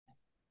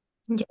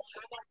Yes.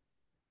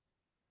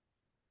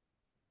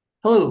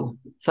 Hello,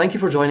 thank you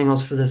for joining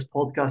us for this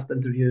podcast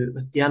interview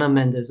with Diana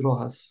Mendez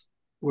Rojas.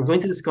 We're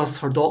going to discuss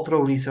her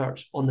doctoral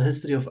research on the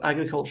history of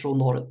agricultural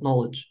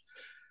knowledge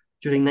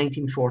during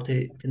 1940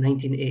 to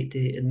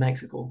 1980 in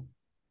Mexico.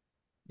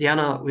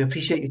 Diana, we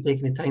appreciate you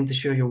taking the time to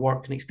share your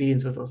work and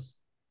experience with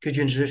us. Could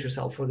you introduce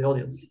yourself for the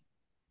audience?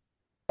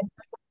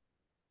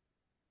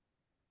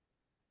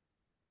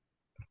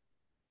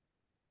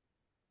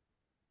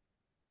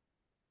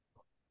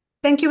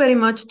 Thank you very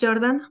much,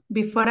 Jordan.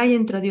 Before I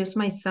introduce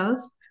myself,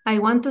 I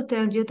want to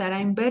tell you that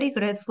I'm very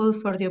grateful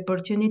for the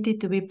opportunity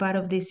to be part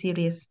of this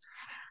series.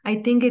 I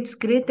think it's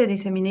great the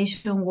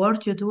dissemination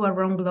work you do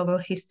around global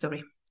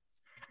history.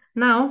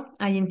 Now,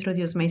 I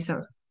introduce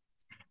myself.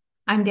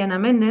 I'm Diana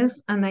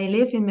Mendez, and I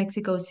live in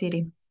Mexico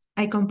City.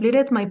 I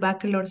completed my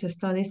bachelor's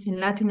studies in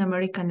Latin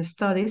American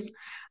Studies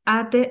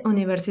at the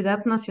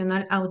Universidad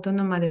Nacional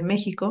Autónoma de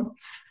México,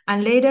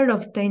 and later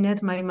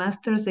obtained my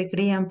master's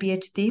degree and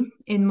PhD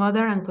in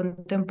Modern and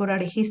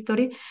Contemporary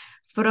History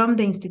from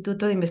the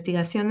Instituto de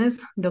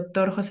Investigaciones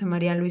Dr. José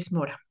María Luis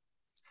Mora.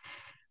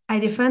 I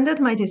defended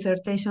my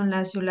dissertation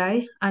last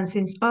July, and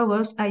since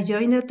August, I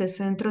joined the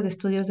Centro de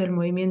Estudios del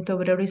Movimiento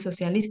Obrero y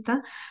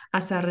Socialista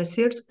as a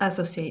research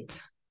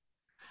associate.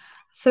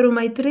 Through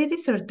my three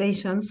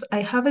dissertations,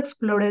 I have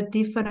explored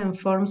different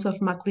forms of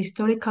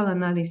macrohistorical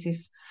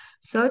analysis,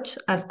 such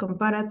as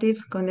comparative,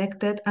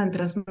 connected, and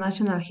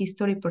transnational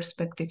history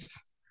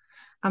perspectives.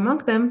 Among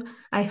them,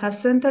 I have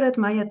centered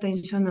my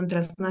attention on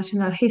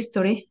transnational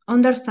history,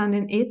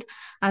 understanding it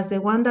as the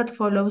one that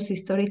follows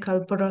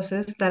historical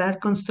processes that are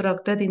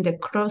constructed in the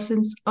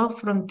crossings of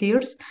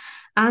frontiers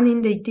and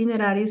in the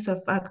itineraries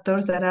of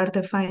actors that are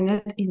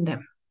defined in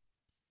them.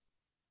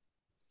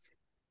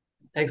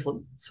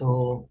 Excellent.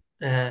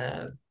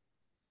 My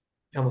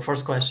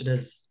first question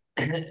is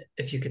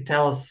if you could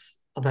tell us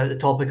about the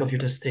topic of your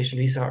dissertation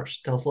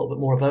research, tell us a little bit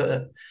more about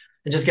it,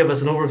 and just give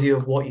us an overview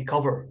of what you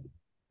cover.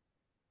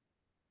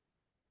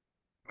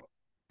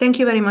 Thank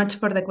you very much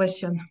for the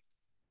question.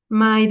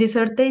 My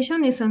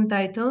dissertation is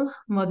entitled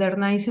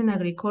Modernizing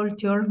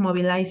Agriculture,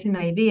 Mobilizing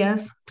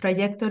Ideas,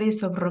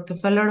 Trajectories of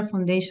Rockefeller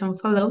Foundation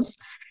Fellows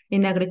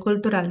in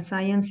Agricultural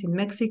Science in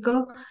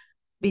Mexico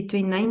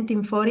between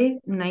 1940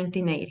 and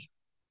 1980.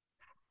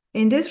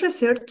 In this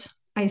research,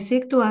 I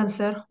seek to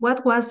answer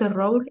what was the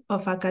role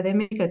of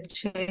academic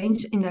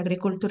exchange in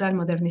agricultural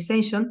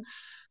modernization,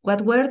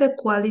 what were the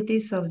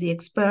qualities of the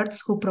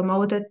experts who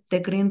promoted the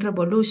Green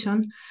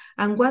Revolution,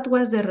 and what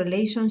was the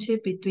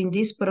relationship between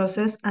this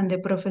process and the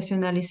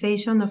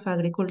professionalization of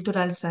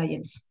agricultural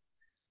science.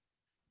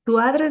 To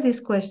address this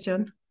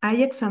question, I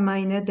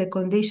examined the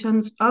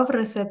conditions of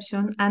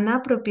reception and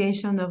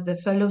appropriation of the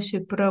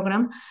fellowship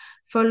program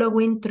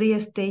following three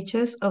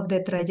stages of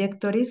the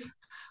trajectories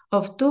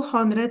of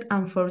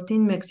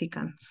 214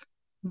 Mexicans.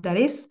 That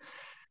is,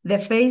 the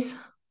phase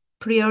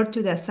prior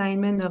to the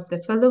assignment of the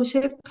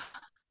fellowship,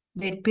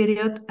 their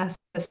period as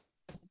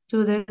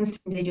students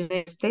in the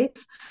United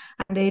States,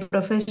 and their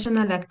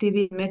professional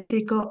activity in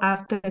Mexico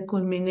after the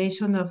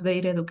culmination of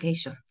their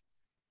education.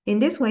 In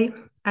this way,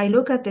 I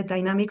look at the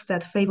dynamics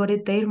that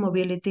favored their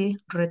mobility,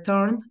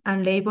 return,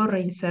 and labor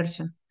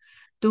reinsertion,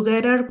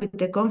 together with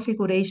the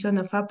configuration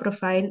of a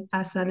profile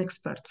as an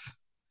expert.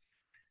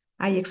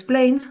 I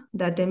explained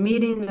that the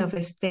meeting of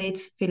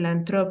states,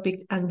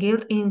 philanthropic, and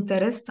guild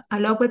interest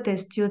allowed the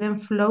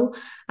student flow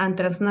and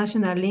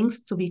transnational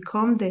links to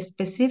become the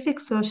specific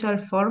social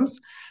forms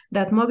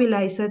that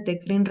mobilized the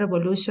Green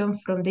Revolution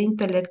from the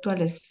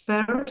intellectual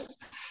spheres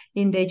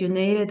in the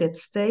United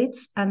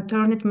States and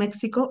turned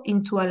Mexico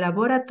into a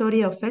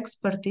laboratory of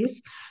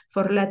expertise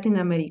for Latin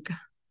America.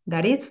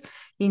 That is,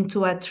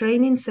 into a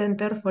training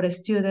center for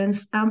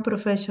students and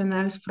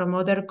professionals from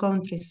other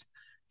countries.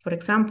 For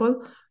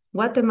example,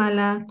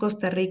 Guatemala,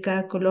 Costa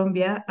Rica,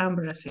 Colombia, and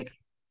Brazil.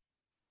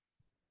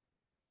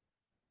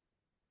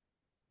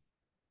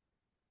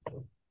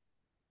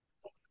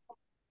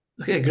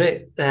 Okay,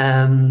 great.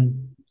 Yeah,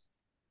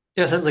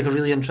 it sounds like a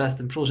really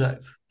interesting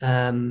project.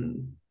 I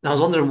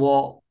was wondering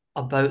what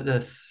about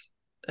this,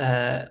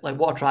 like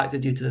what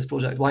attracted you to this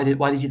project? Why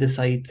did you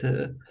decide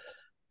to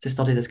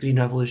study this green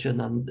revolution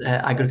and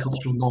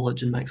agricultural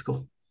knowledge in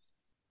Mexico?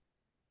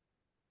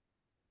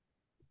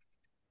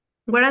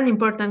 What an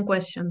important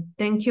question.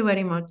 Thank you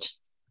very much.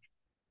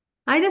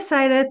 I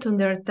decided to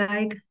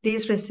undertake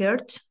this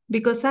research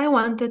because I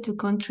wanted to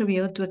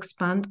contribute to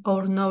expand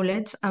our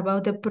knowledge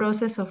about the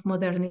process of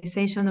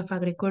modernization of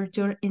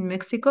agriculture in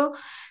Mexico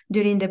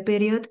during the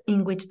period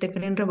in which the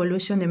Green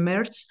Revolution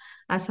emerged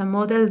as a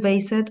model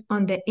based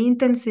on the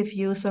intensive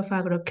use of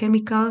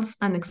agrochemicals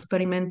and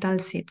experimental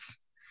seeds.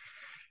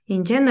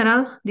 In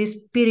general,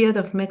 this period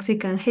of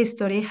Mexican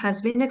history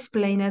has been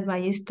explained by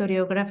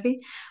historiography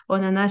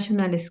on a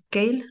national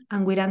scale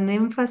and with an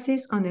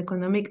emphasis on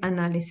economic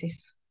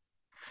analysis.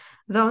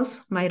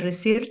 Thus, my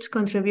research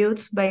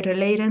contributes by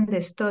relating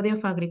the study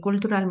of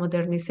agricultural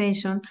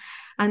modernization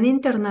and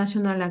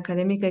international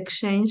academic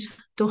exchange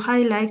to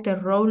highlight the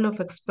role of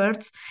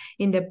experts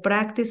in the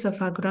practice of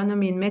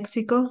agronomy in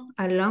Mexico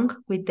along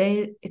with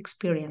their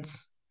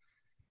experience.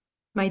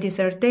 My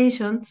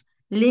dissertation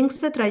links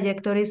the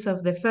trajectories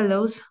of the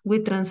fellows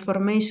with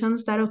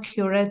transformations that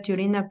occurred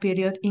during a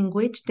period in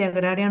which the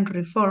agrarian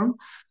reform,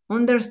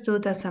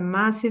 understood as a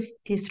massive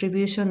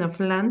distribution of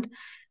land,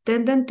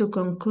 tended to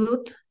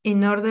conclude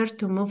in order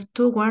to move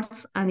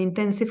towards an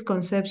intensive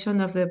conception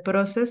of the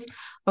process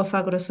of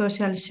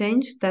agrosocial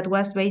change that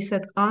was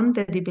based on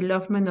the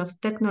development of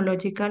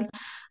technological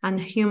and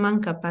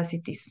human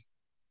capacities.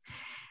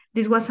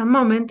 This was a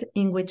moment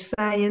in which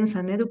science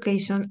and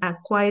education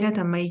acquired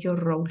a major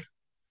role.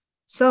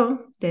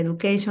 So, the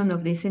education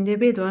of these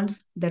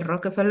individuals, the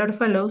Rockefeller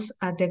Fellows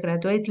at the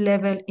graduate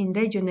level in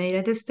the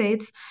United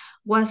States,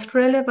 was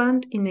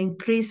relevant in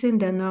increasing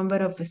the number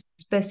of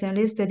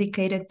specialists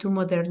dedicated to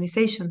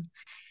modernization.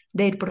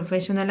 Their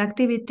professional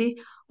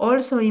activity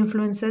also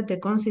influenced the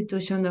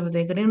constitution of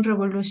the Green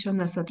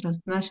Revolution as a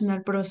transnational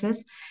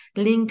process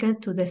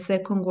linked to the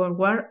Second World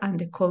War and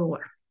the Cold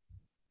War.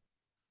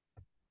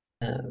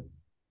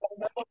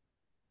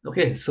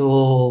 Okay,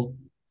 so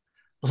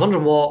I was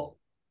wondering what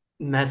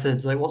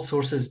methods, like what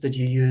sources did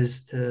you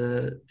use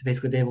to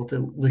basically be able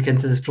to look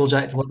into this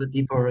project a little bit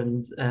deeper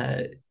and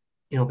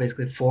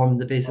basically form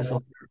the basis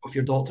of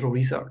your doctoral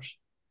research?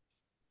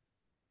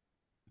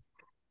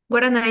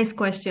 What a nice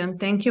question.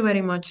 Thank you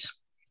very much.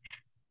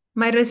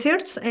 My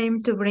research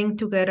aimed to bring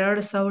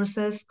together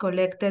sources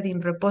collected in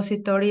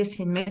repositories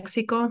in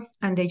Mexico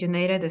and the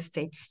United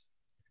States.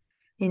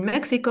 In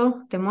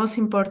Mexico, the most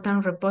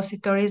important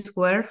repositories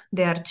were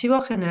the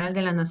Archivo General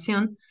de la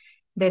Nación,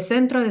 the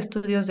Centro de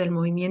Estudios del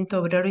Movimiento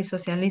Obrero y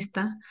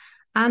Socialista,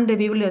 and the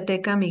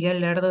Biblioteca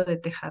Miguel Lerdo de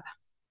Tejada.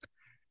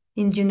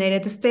 In the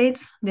United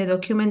States, the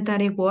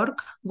documentary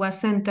work was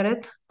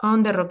centered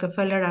on the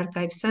Rockefeller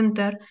Archive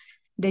Center,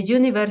 the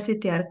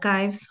University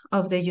Archives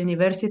of the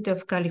University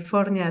of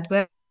California at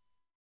Berkeley,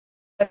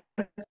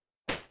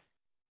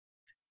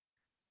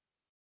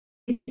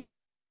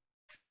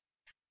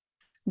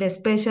 the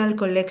special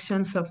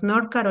collections of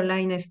North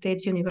Carolina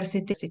State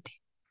University.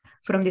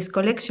 From these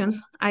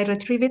collections, I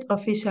retrieved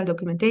official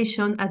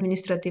documentation,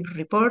 administrative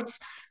reports,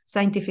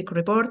 scientific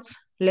reports,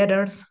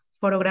 letters,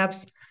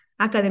 photographs,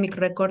 academic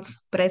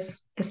records,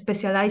 press,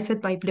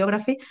 specialized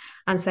bibliography,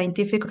 and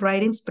scientific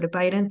writings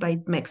prepared by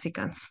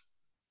Mexicans.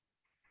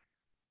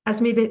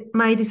 As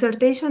my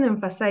dissertation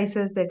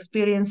emphasizes the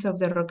experience of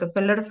the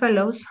Rockefeller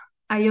Fellows,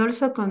 I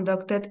also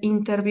conducted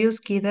interviews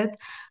guided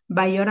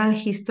by oral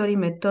history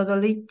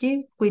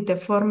methodology with the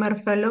former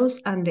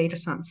fellows and their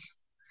sons.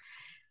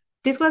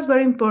 This was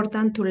very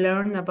important to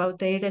learn about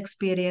their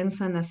experience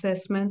and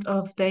assessment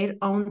of their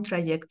own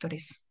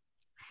trajectories.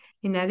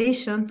 In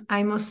addition,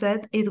 I must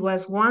say it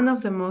was one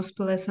of the most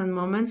pleasant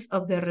moments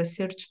of the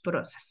research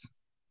process.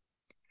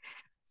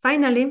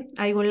 Finally,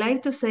 I would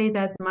like to say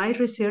that my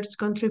research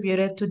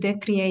contributed to the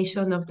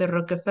creation of the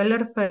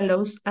Rockefeller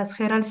Fellows as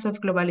Heralds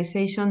of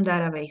Globalization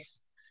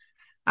database,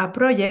 a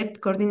project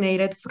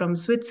coordinated from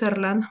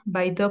Switzerland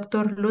by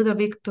Dr.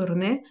 Ludovic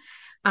Tournet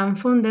and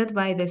funded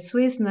by the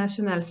Swiss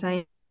National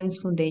Science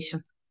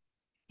Foundation.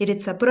 It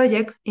is a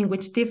project in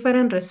which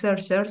different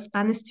researchers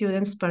and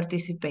students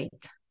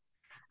participate.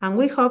 And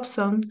we hope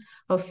soon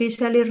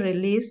officially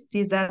release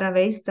this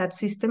database that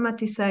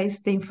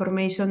systematizes the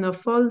information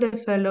of all the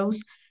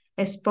fellows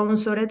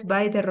sponsored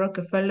by the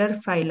Rockefeller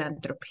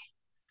philanthropy.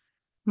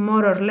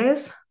 More or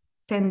less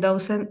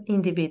 10,000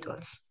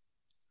 individuals.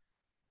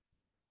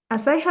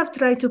 As I have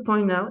tried to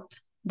point out,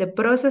 the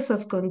process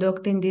of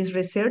conducting this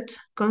research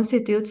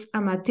constitutes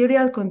a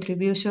material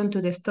contribution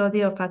to the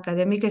study of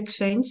academic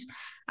exchange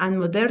and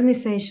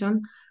modernization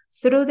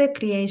through the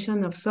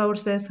creation of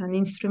sources and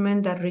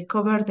instruments that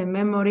recover the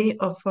memory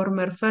of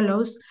former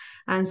fellows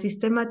and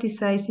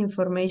systematize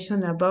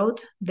information about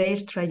their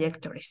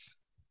trajectories.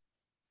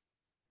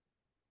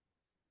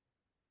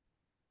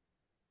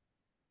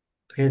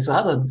 Okay, so I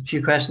had a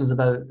few questions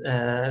about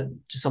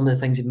just some of the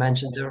things you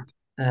mentioned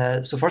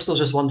there. So first, I was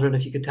just wondering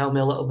if you could tell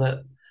me a little bit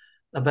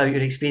about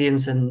your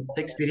experience and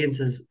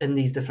experiences in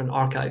these different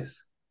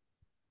archives.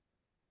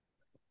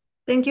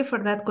 Thank you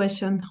for that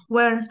question.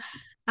 Well,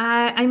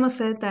 I must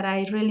say that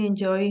I really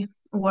enjoy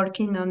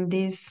working on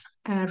these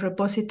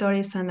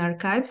repositories and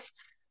archives.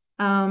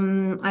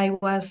 I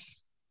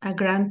was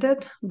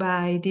granted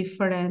by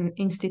different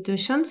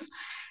institutions.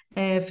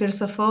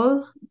 First of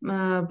all,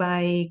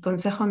 by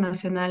Consejo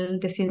Nacional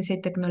de Ciencia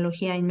y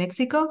Tecnología in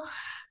Mexico,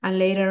 and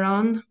later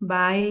on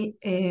by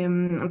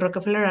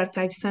Rockefeller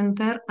Archive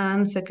Center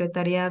and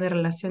Secretaría de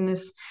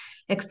Relaciones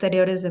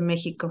Exteriores de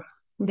México.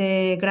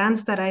 The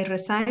grants that I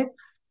receive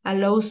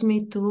allows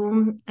me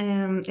to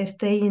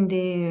stay in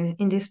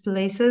these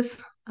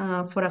places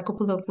for a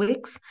couple of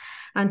weeks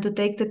and to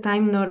take the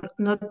time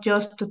not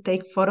just to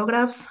take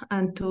photographs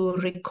and to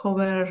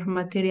recover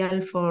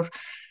material for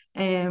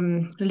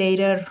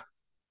later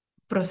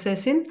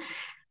processing,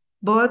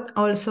 but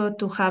also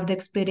to have the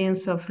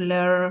experience of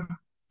learn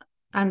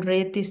and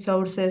read these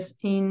sources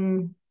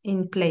in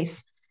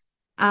place.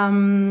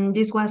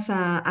 This was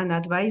an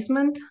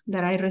advisement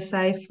that I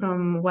received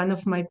from one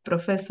of my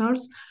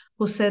professors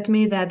who said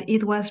me that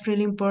it was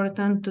really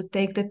important to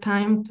take the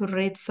time to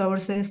read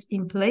sources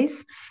in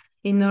place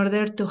in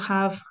order to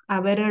have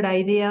a better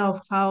idea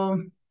of how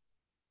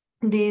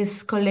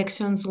these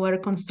collections were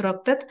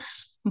constructed,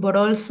 but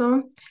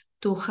also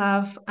to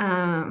have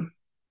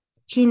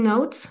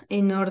keynotes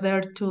in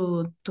order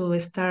to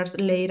start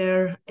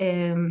later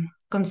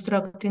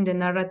constructing the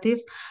narrative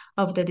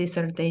of the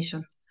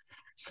dissertation.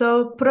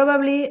 So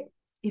probably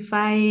if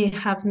I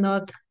have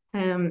not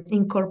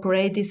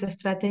incorporate this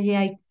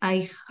strategy,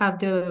 I have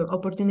the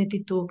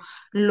opportunity to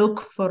look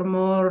for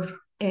more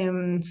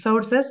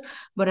sources,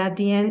 but at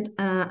the end,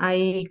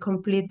 I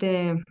complete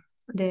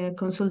the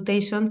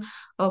consultation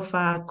of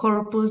a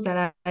corpus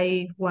that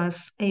I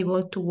was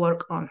able to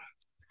work on.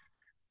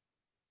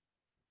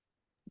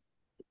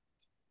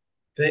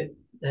 Great.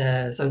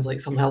 Sounds like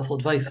some helpful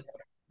advice.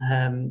 So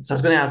I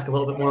was going to ask a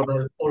little bit more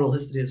about oral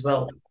history as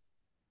well.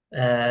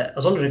 I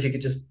was wondering if you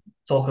could just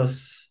talk to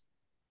us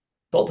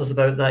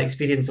about that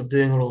experience of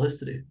doing oral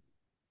history.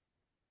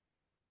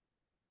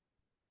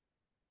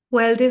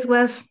 Well, this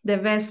was the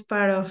best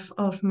part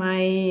of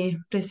my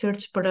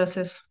research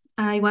process.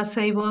 I was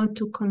able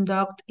to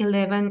conduct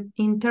 11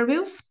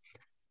 interviews.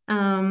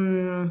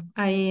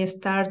 I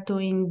started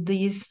doing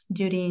this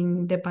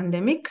during the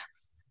pandemic.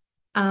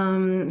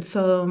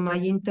 So my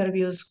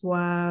interviews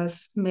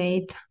was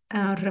made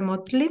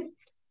remotely,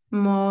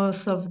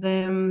 most of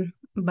them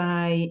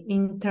by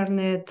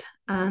internet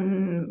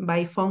and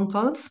by phone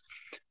calls.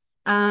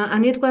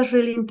 And it was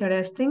really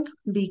interesting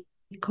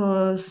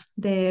because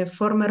the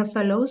former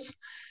fellows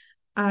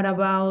are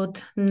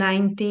about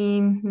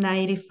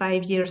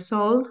 95 years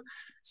old.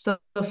 So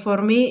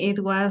for me, it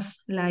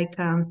was like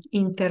an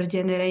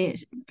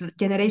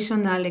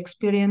intergenerational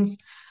experience,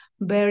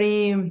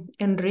 very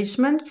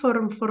enrichment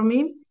for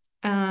me.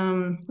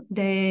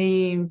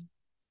 They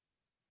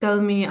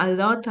tell me a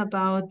lot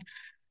about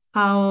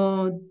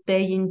how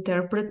they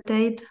interpret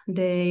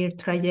their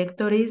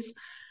trajectories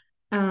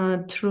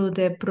through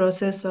the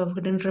process of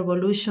Green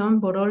Revolution,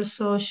 but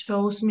also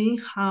shows me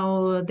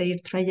how their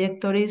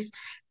trajectories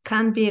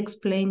can be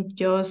explained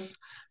just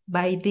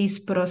by this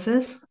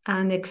process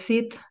and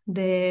exceed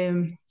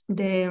the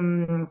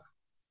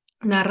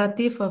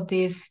narrative of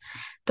this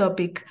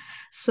topic.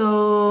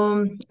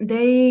 So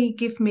they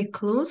give me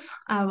clues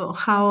about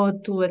how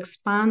to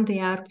expand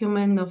the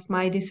argument of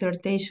my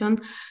dissertation,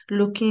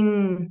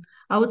 looking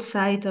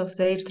outside of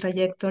their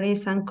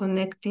trajectories and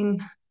connecting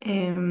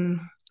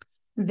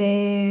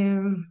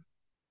the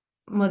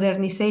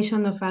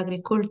modernization of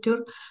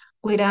agriculture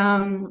with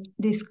a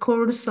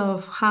discourse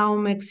of how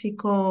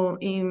Mexico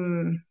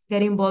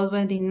get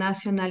involved in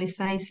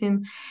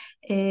nationalizing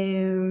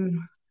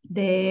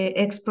the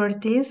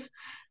expertise,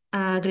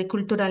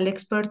 agricultural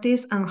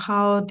expertise, and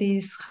how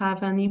this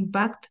have an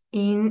impact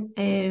in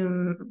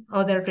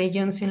other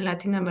regions in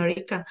Latin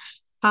America.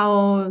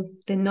 How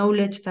the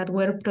knowledge that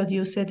were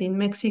produced in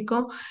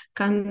Mexico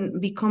can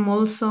become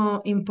also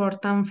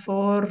important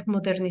for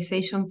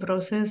modernization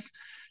process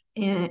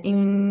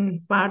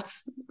in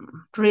parts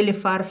really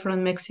far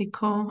from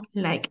Mexico,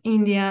 like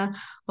India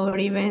or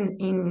even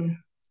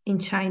in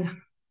China.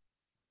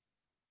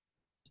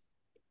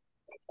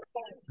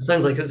 It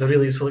sounds like it was a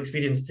really useful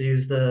experience to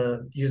use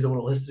the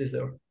oral histories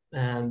there.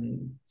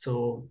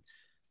 So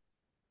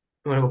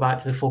I want to go back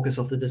to the focus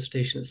of the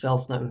dissertation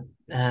itself now.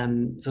 So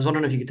I was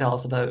wondering if you could tell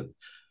us about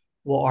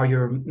what are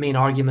your main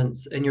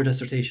arguments in your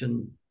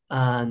dissertation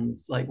and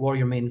like what are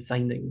your main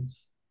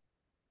findings?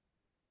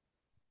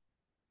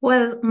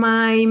 Well,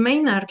 my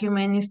main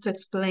argument is to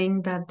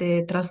explain that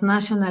the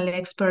transnational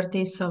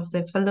expertise of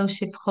the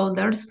fellowship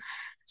holders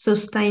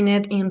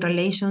sustained in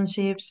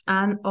relationships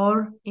and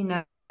or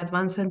in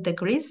advanced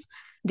degrees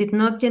did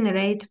not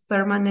generate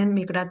permanent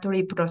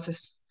migratory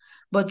process,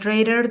 but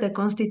rather the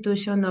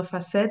constitution of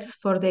assets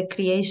for the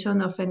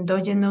creation of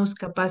endogenous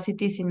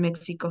capacities in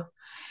Mexico.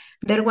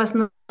 There was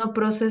no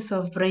process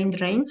of brain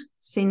drain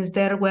since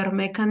there were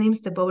mechanisms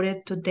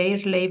devoted to their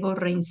labor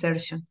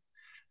reinsertion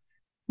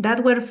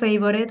that were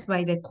favored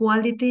by the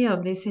quality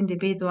of these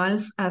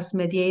individuals as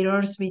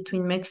mediators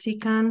between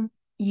Mexican,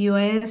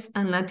 US,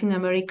 and Latin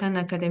American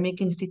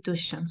academic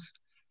institutions.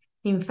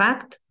 In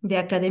fact, the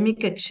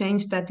academic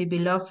exchange that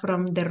developed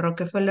from the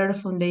Rockefeller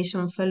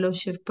Foundation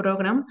Fellowship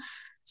Program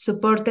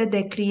supported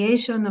the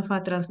creation of a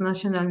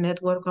transnational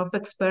network of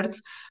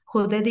experts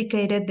who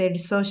dedicated their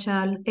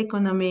social,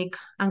 economic,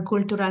 and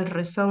cultural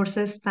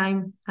resources,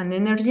 time, and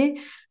energy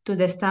to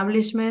the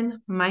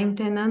establishment,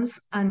 maintenance,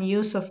 and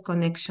use of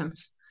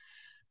connections.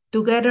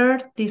 Together,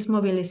 this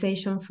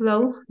mobilization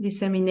flow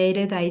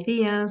disseminated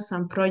ideas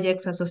and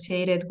projects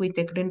associated with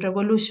the Green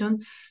Revolution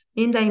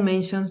in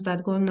dimensions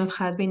that would not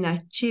have been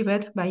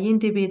achieved by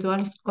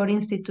individuals or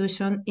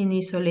institutions in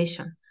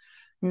isolation,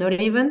 not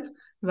even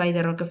by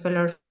the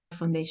Rockefeller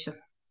Foundation.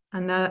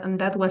 And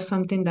that was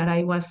something that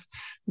I was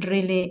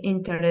really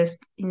interested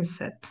in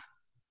set.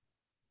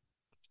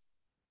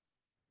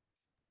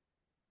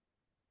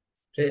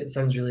 Great, it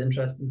sounds really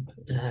interesting.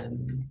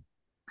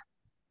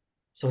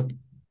 So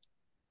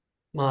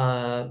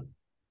my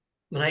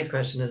next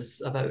question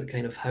is about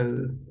kind of how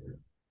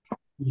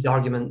these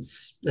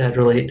arguments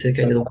relate to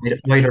kind of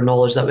the wider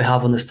knowledge that we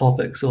have on this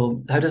topic.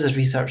 So, how does this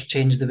research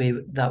change the way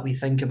that we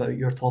think about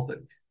your topic?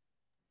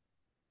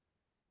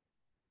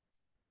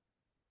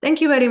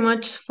 Thank you very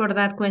much for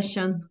that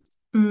question.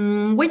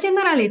 We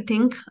generally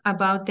think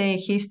about the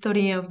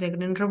history of the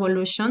Green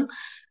Revolution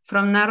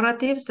from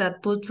narratives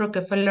that put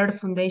Rockefeller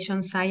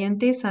Foundation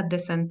scientists at the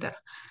center,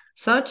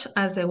 such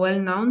as the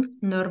well-known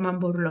Norman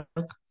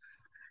Borlaug.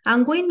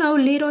 And we know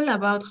little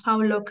about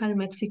how local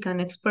Mexican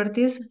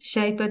expertise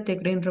shaped the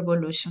Green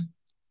Revolution.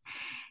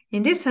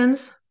 In this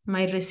sense,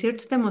 my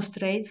research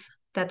demonstrates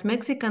that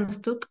Mexicans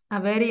took a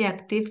very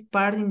active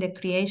part in the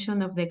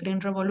creation of the Green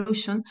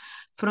Revolution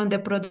from the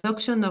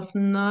production of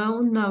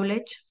known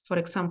knowledge, for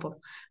example,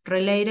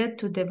 related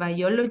to the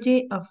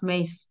biology of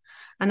maize,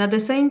 and at the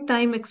same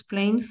time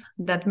explains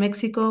that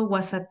Mexico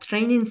was a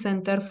training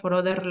center for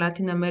other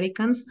Latin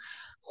Americans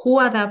who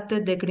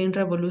adapted the Green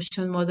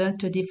Revolution model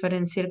to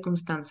different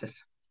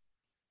circumstances.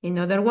 In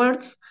other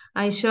words,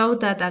 I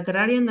showed that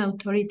agrarian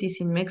authorities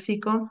in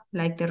Mexico,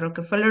 like the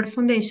Rockefeller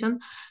Foundation,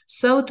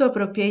 sought to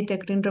appropriate the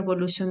Green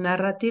Revolution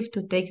narrative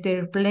to take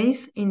their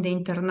place in the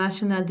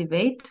international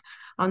debate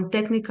on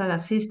technical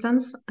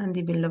assistance and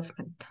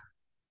development.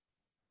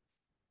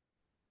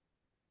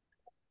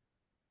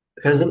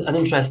 There's an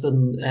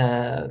interesting,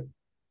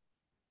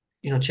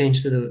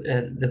 change to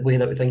the way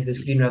that we think of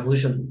this green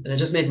revolution, and it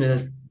just made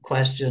me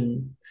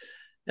question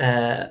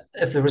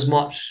if there was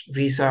much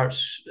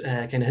research,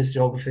 kind of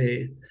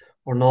historiography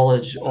or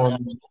knowledge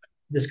on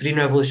this green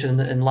revolution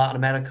in Latin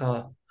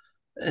America,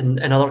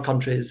 in other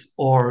countries,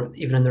 or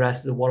even in the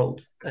rest of the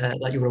world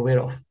that you were aware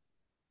of.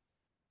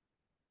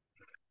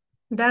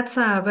 That's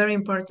a very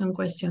important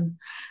question.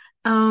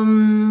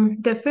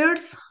 The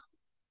first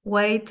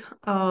weight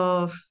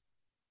of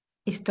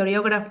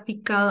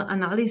historiographical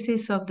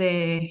analysis of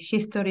the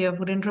history of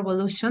Green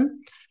Revolution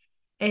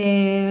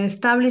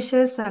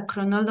establishes a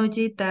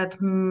chronology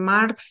that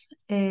marks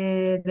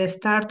the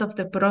start of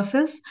the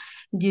process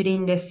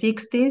during the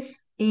 60s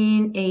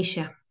in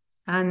Asia,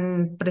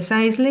 and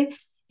precisely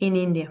in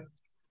India.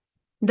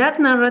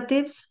 That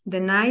narratives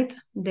denied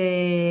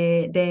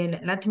the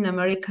Latin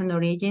American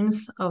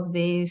origins of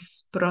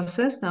this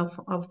process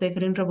of the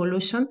Green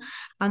Revolution,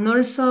 and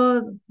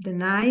also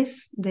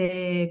denies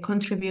the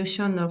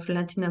contribution of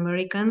Latin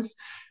Americans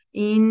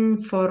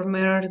in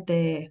forming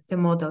the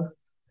model.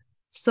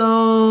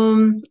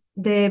 So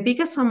the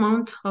biggest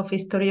amount of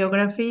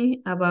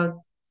historiography about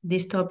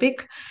this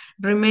topic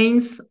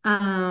remains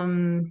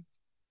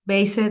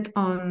based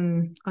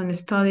on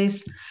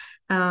studies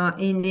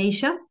in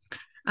Asia.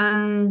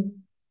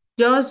 And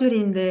just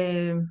during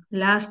the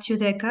last 2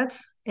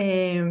 decades,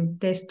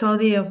 the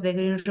study of the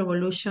Green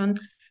Revolution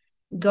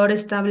got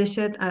established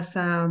as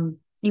an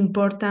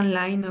important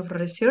line of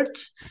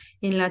research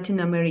in Latin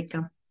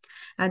America.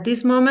 At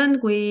this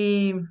moment,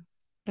 we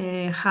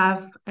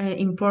have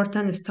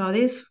important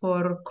studies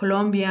for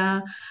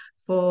Colombia,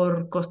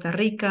 for Costa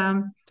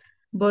Rica,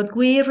 but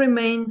we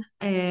remain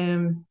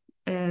in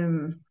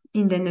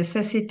the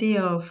necessity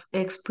of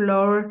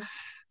explore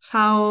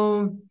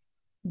how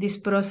this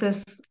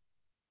process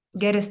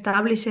get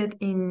established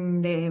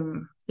in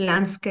the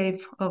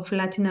landscape of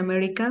Latin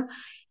America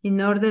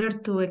in order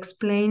to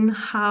explain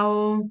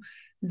how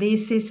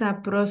this is a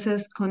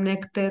process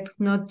connected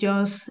not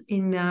just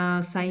in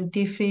a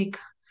scientific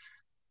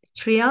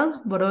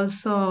trial, but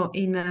also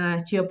in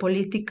a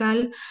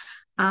geopolitical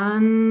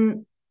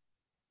and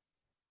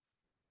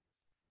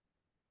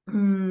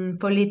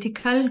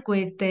political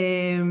with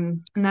the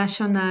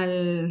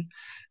national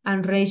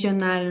and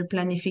regional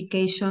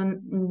planification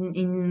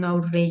in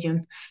our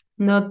region.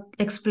 Not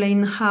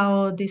explain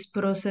how this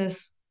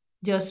process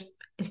just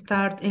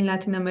start in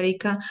Latin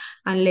America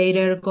and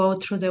later go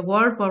through the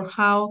world, or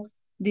how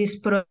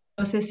these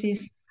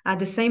processes at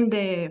the same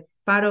the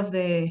part of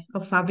a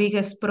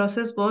biggest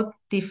process, but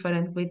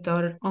different with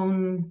our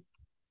own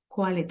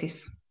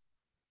qualities.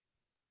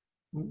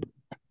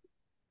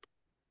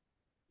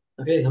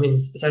 Okay, I mean, it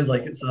sounds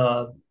like it's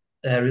a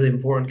really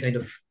important kind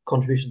of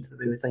contribution to the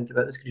way we think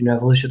about this green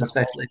revolution,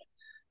 especially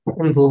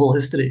in global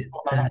history.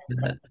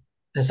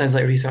 It sounds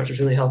like research is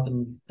really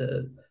helping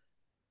to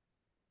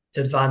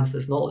advance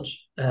this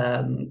knowledge,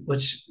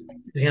 which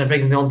kind of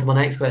brings me on to my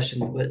next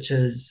question, which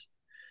is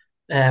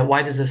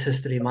why does this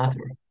history matter?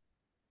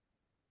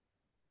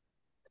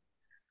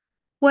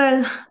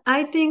 Well,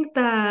 I think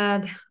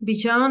that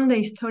beyond the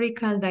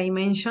historical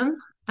dimension,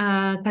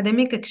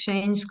 academic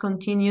exchange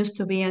continues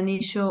to be an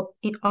issue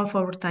of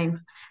our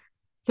time.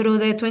 Through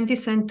the 20th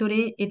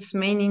century, its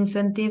main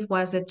incentive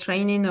was the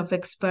training of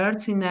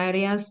experts in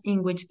areas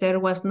in which there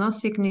was no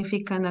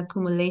significant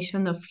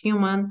accumulation of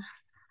human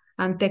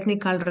and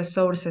technical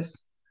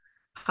resources.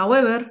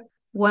 However,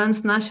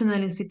 once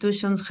national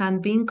institutions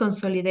had been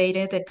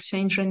consolidated,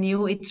 exchange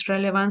renewed its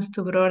relevance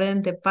to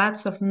broaden the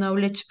paths of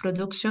knowledge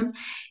production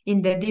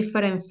in the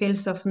different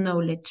fields of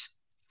knowledge.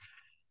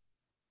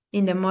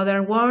 In the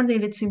modern world,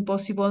 it is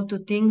impossible to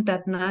think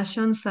that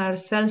nations are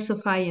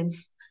self-sufficient,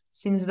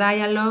 since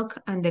dialogue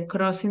and the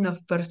crossing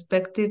of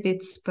perspective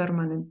is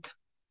permanent.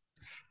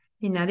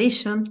 In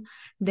addition,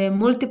 the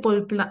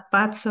multiple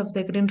paths of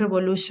the Green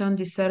Revolution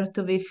deserve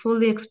to be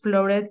fully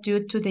explored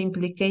due to the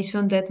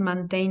implications that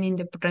maintain in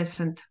the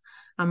present.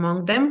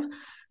 Among them,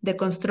 the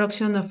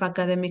construction of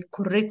academic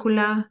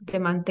curricula, the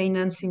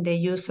maintenance in the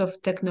use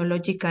of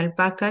technological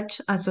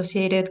package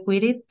associated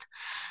with it,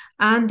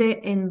 and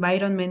the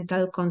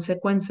environmental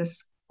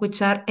consequences,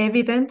 which are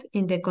evident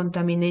in the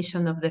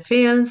contamination of the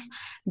fields,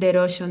 the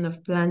erosion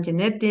of plant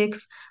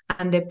genetics,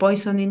 and the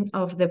poisoning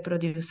of the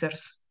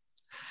producers.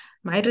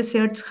 My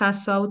research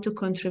has sought to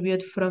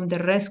contribute from the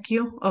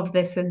rescue of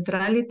the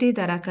centrality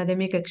that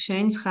academic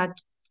exchange had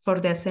for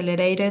the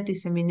accelerated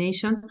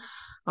dissemination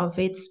of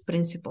its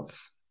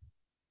principles.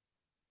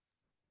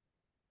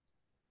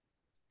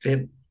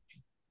 Great.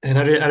 And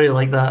I really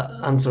like that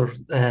answer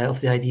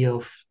of the idea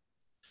of,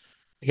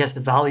 I guess, the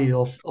value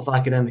of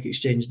academic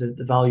exchange,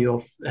 the value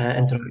of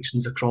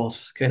interactions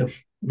across kind of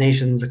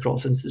nations,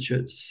 across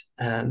institutes.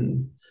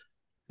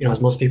 As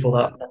most people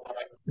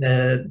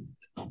that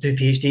do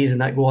PhDs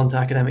and that go on to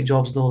academic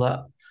jobs know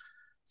that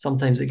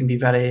sometimes it can be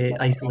very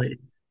isolated,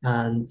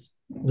 and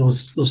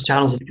those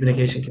channels of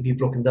communication can be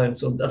broken down.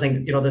 So I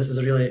think this is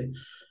a really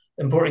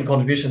important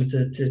contribution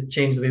to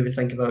change the way we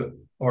think about,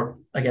 or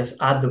I guess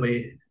add the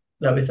way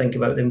that we think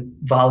about the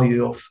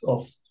value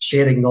of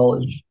sharing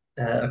knowledge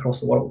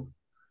across the world.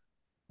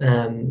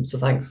 So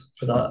thanks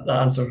for that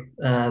answer.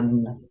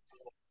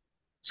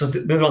 So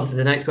moving on to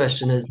the next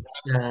question is,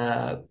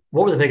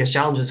 what were the biggest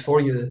challenges for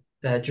you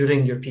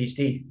during your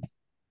PhD?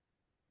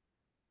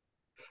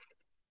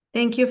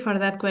 Thank you for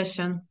that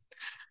question.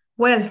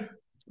 Well,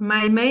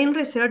 my main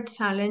research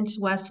challenge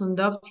was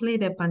undoubtedly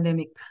the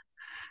pandemic.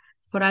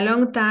 For a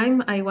long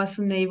time, I was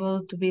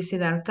unable to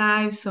visit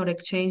archives or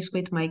exchange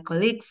with my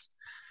colleagues.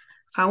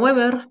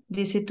 However,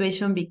 this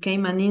situation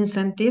became an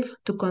incentive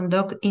to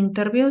conduct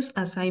interviews,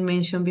 as I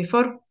mentioned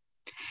before.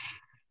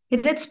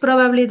 It is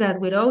probably that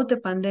without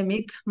the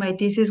pandemic, my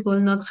thesis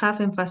would not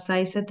have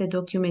emphasized the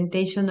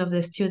documentation of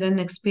the student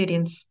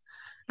experience.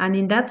 And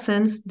in that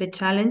sense, the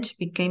challenge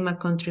became a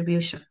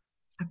contribution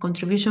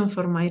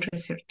for my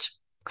research.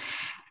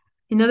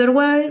 In other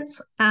words,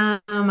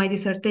 my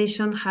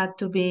dissertation had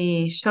to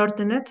be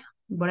shortened,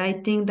 but I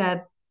think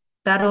that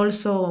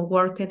also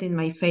worked in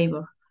my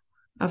favor.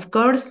 Of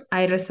course,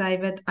 I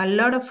received a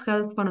lot of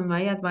help from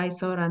my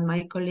advisor and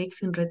my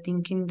colleagues in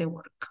rethinking the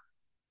work.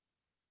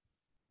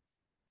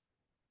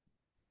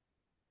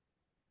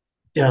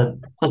 Yeah,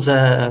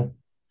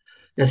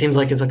 it seems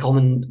like it's a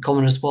common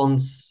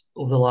response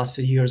over the last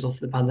few years of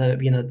the pandemic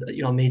being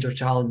a major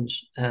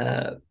challenge.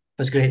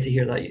 It's great to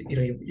hear that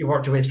you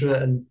worked your way through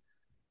it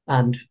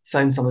and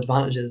found some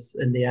advantages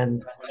in the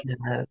end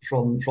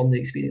from the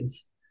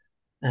experience.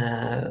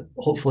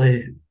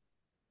 Hopefully,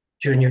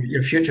 during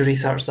your future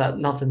research, that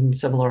nothing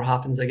similar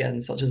happens again,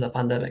 such as a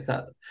pandemic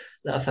that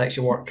affects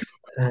your work.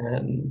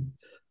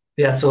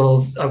 Yeah,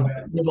 so I'll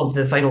move on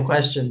to the final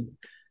question,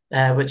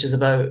 which is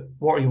about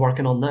what are you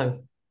working on now?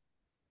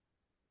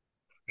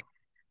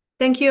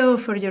 Thank you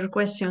for your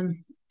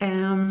question.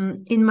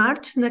 In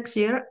March next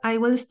year, I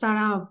will start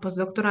a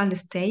postdoctoral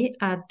stay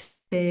at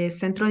the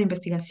Centro de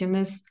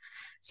Investigaciones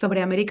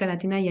sobre América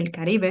Latina y el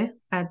Caribe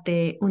at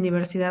the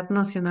Universidad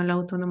Nacional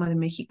Autónoma de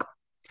México.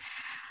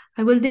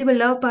 I will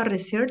develop a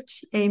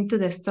research aimed to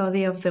the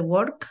study of the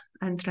work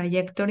and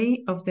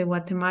trajectory of the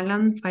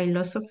Guatemalan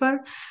philosopher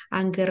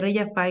and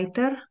guerrilla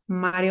fighter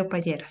Mario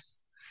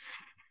Palleras.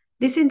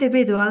 This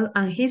individual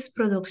and his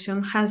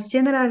production has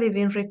generally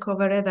been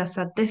recovered as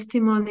a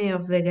testimony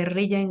of the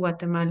guerrilla in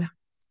Guatemala.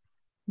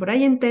 But I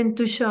intend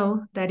to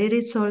show that it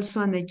is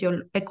also an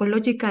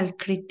ecological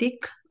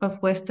critique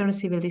of Western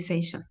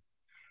civilization.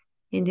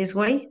 In this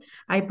way,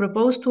 I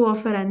propose to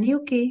offer a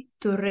new key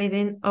to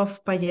reading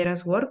of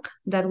Palleras' work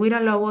that will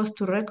allow us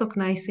to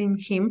recognize in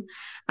him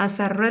as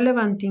a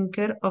relevant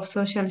thinker of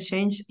social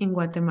change in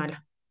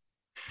Guatemala.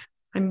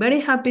 I'm very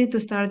happy to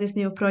start this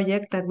new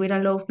project that will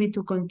allow me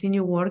to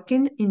continue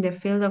working in the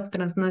field of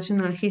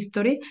transnational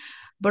history,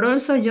 but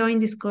also join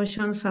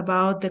discussions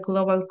about the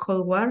global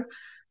Cold War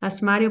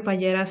as Mario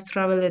Palleras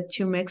traveled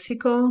to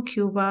Mexico,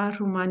 Cuba,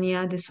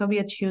 Romania, the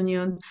Soviet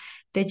Union,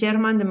 the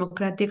German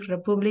Democratic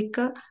Republic,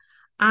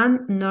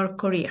 and North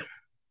Korea.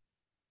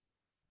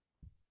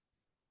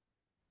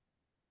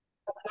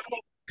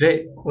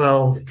 Great.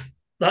 Well,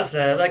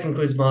 that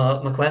concludes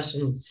my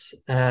questions.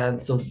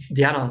 So,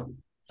 Diana,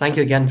 thank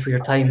you again for your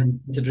time and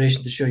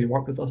consideration to share your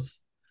work with us.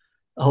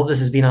 I hope this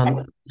has been a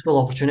useful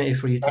opportunity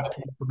for you to talk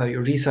about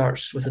your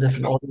research with a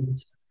different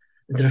audience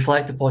and to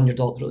reflect upon your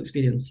doctoral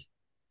experience.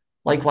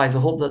 Likewise, I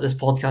hope that this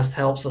podcast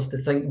helps us to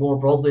think more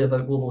broadly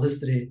about global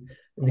history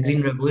and the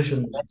Green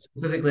Revolution,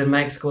 specifically in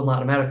Mexico and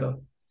Latin America,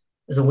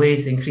 as a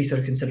way to increase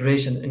our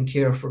consideration and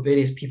care for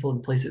various people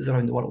and places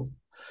around the world.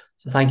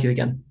 So thank you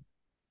again.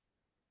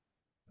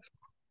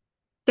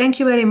 Thank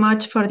you very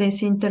much for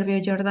this interview,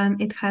 Jordan.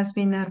 It has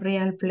been a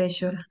real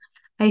pleasure.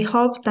 I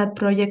hope that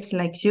projects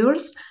like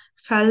yours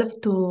help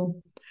to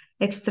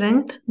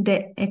strengthen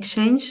the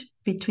exchange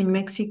between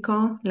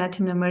Mexico,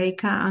 Latin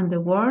America, and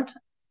the world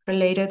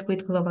related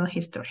with global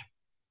history.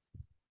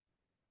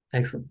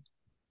 Excellent.